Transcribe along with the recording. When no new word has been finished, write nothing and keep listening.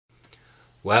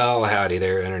Well, howdy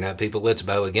there, Internet people. It's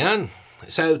Bo again.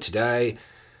 So today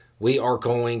we are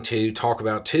going to talk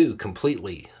about two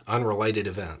completely unrelated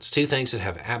events. Two things that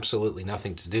have absolutely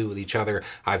nothing to do with each other.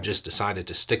 I've just decided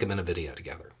to stick them in a video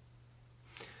together.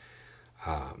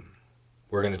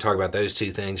 We're going to talk about those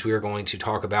two things. We are going to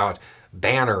talk about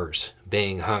banners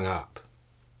being hung up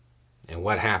and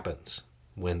what happens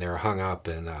when they're hung up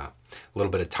and a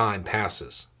little bit of time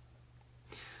passes.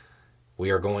 We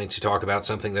are going to talk about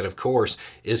something that, of course,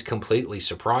 is completely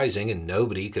surprising and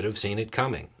nobody could have seen it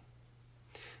coming.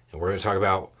 And we're going to talk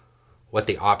about what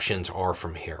the options are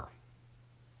from here.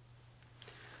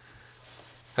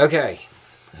 Okay,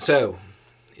 so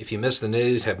if you missed the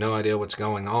news, have no idea what's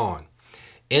going on,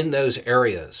 in those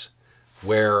areas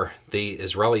where the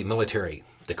Israeli military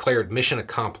declared mission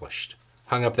accomplished,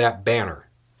 hung up that banner,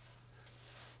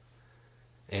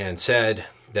 and said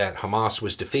that Hamas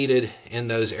was defeated in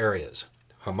those areas.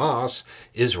 Hamas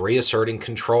is reasserting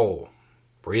control,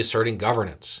 reasserting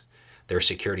governance. Their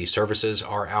security services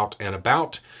are out and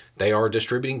about. They are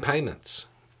distributing payments.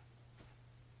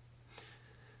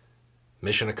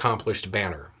 Mission accomplished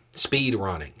banner. Speed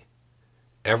running.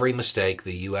 Every mistake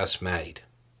the U.S. made.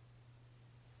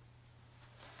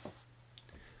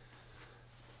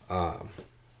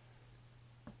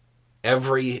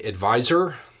 Every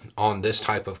advisor on this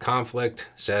type of conflict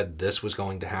said this was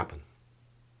going to happen.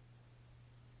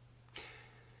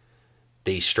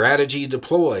 The strategy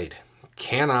deployed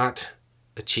cannot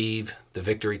achieve the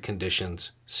victory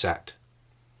conditions set.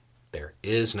 There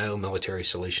is no military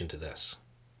solution to this.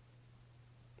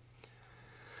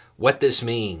 What this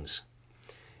means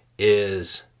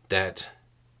is that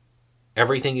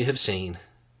everything you have seen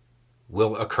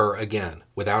will occur again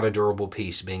without a durable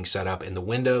peace being set up. And the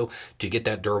window to get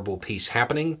that durable peace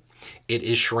happening, it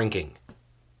is shrinking.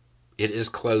 It is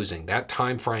closing. That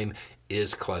time frame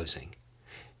is closing.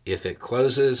 If it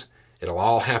closes, it'll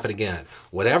all happen again.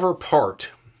 Whatever part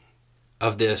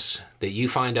of this that you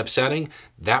find upsetting,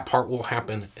 that part will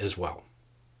happen as well.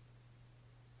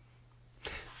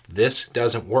 This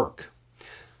doesn't work.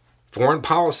 Foreign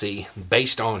policy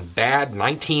based on bad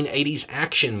 1980s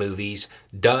action movies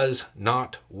does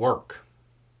not work.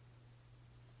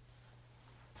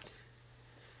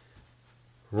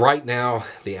 Right now,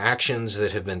 the actions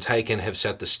that have been taken have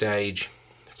set the stage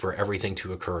for everything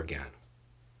to occur again,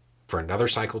 for another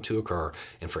cycle to occur,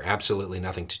 and for absolutely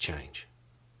nothing to change.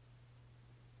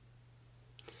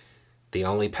 The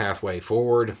only pathway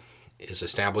forward is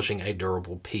establishing a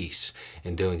durable peace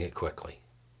and doing it quickly.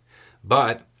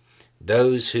 But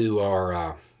those who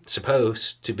are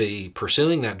supposed to be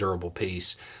pursuing that durable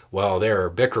peace, well, they're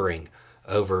bickering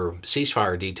over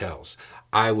ceasefire details.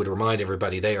 I would remind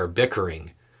everybody they are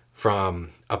bickering from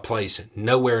a place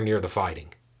nowhere near the fighting.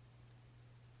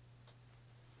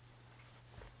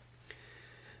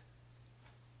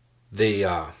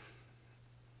 The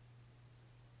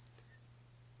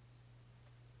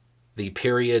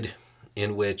period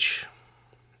in which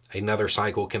another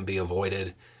cycle can be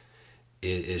avoided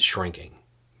is shrinking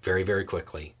very, very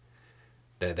quickly.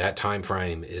 That time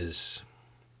frame is,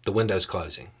 the window's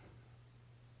closing.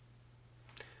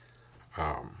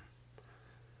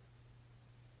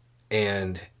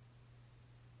 And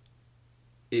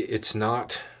it's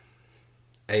not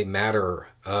a matter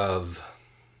of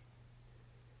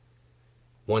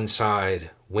one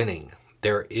side winning.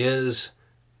 There is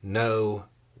no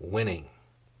winning.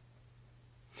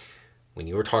 When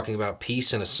you were talking about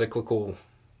peace in a cyclical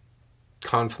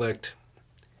conflict,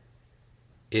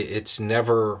 it's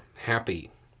never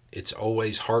happy. It's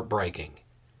always heartbreaking.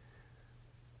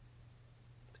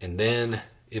 And then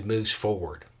it moves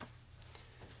forward.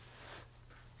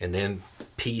 And then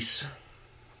peace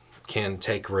can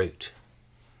take root.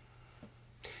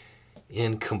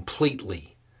 In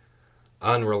completely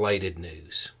unrelated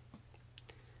news,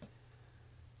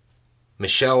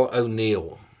 Michelle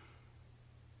O'Neill,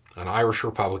 an Irish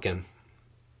Republican,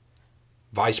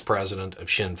 Vice President of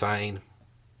Sinn Féin,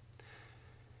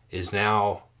 is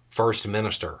now First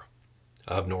Minister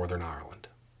of Northern Ireland.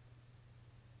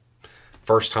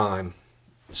 First time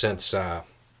since,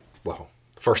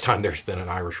 first time there's been an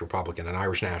Irish Republican, an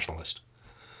Irish nationalist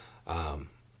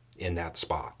in that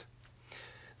spot.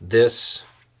 This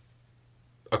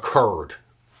occurred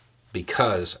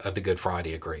because of the Good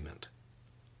Friday Agreement.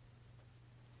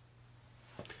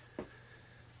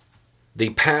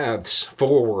 The paths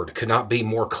forward could not be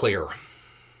more clear.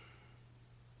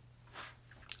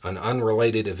 An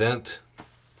unrelated event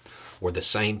or the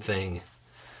same thing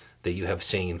that you have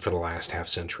seen for the last half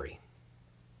century.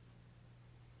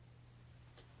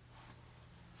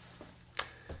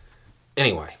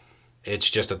 Anyway, it's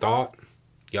just a thought.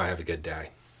 Y'all have a good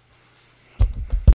day.